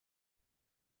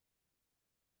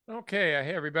Okay,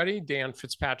 hey everybody, Dan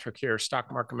Fitzpatrick here,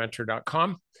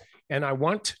 stockmarketmentor.com. And I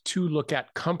want to look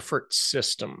at Comfort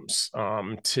Systems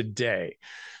today.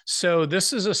 So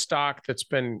this is a stock that's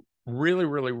been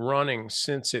really running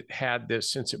since it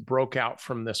broke out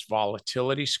from this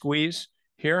volatility squeeze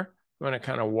here. I'm going to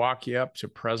kind of walk you up to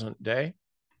present day.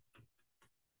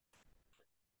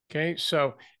 Okay,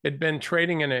 so it'd been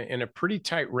trading in a pretty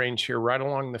tight range here, right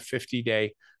along the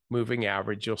 50-day moving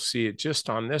average. You'll see it just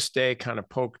on this day kind of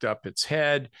poked up its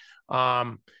head,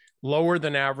 lower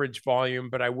than average volume.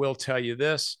 But I will tell you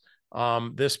this,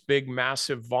 this big,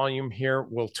 massive volume here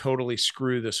will totally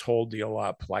screw this whole deal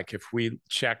up. Like if we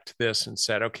checked this and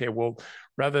said, okay, well,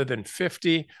 rather than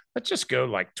 50, let's just go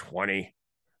like 20.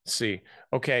 Let's see,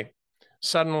 okay,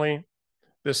 suddenly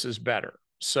this is better.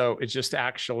 So it just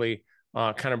actually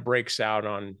kind of breaks out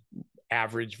on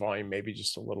average volume, maybe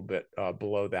just a little bit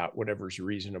below that, whatever's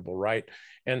reasonable, right?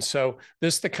 And so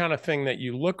this is the kind of thing that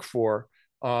you look for.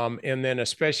 And then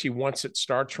especially once it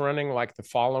starts running like the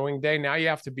following day, now you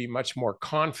have to be much more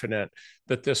confident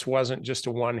that this wasn't just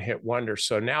a one-hit wonder.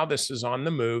 So now this is on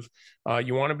the move.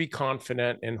 You want to be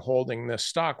confident in holding this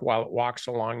stock while it walks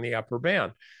along the upper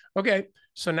band. Okay,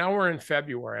 so now we're in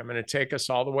February. I'm going to take us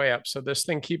all the way up. So this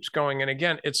thing keeps going. And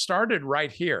again, it started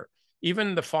right here.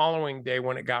 Even the following day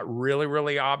when it got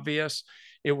really obvious,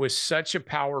 it was such a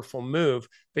powerful move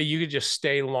that you could just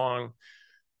stay long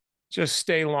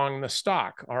the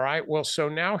stock. All right. Well, so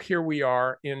now here we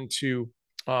are into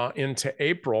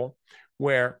April,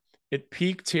 where it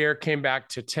peaked here, came back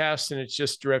to test, and it's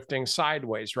just drifting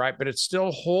sideways, right? But it's still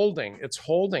holding. It's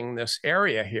holding this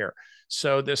area here.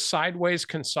 So this sideways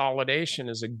consolidation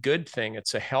is a good thing.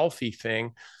 It's a healthy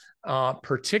thing.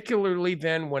 Particularly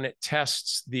then when it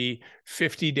tests the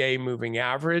 50-day moving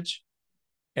average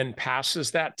and passes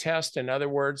that test. In other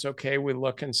words, okay, we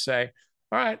look and say,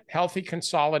 all right, healthy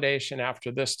consolidation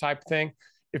after this type thing.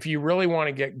 If you really want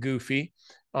to get goofy,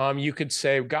 you could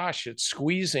say, gosh, it's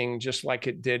squeezing just like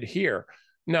it did here.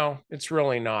 No, it's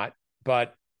really not.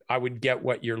 But I would get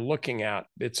what you're looking at.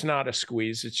 It's not a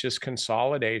squeeze. It's just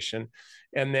consolidation.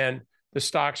 And then the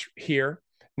stock's here.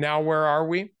 Now, where are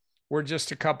we? We're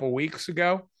just a couple weeks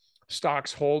ago,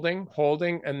 stocks holding,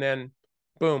 and then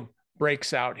boom,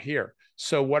 breaks out here.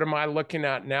 So what am I looking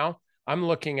at now? I'm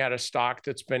looking at a stock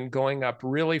that's been going up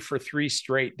really for 3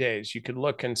 straight days. You could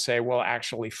look and say, well,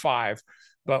 actually 5.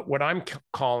 But what I'm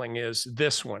calling is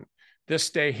this one, this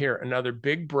day here, another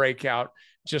big breakout,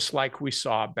 just like we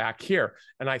saw back here.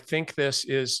 And I think this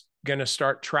is going to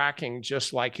start tracking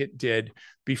just like it did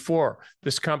before.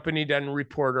 This company doesn't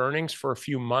report earnings for a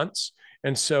few months.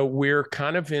 And so we're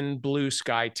kind of in blue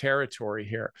sky territory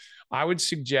here. I would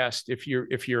suggest if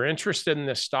you're interested in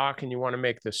this stock and you want to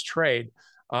make this trade,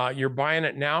 you're buying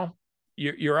it now.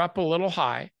 You're up a little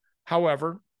high.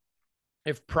 However,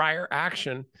 if prior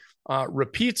action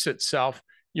repeats itself,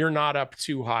 you're not up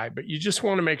too high. But you just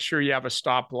want to make sure you have a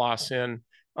stop loss in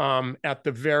at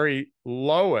the very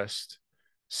lowest.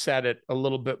 Set it a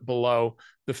little bit below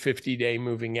the 50-day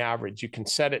moving average. You can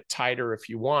set it tighter if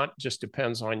you want, just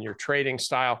depends on your trading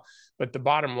style. But the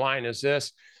bottom line is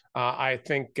this, I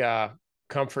think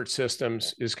Comfort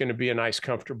Systems is going to be a nice,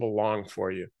 comfortable long for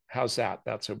you. How's that?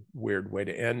 That's a weird way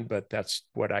to end, but that's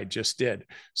what I just did.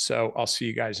 So I'll see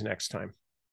you guys next time.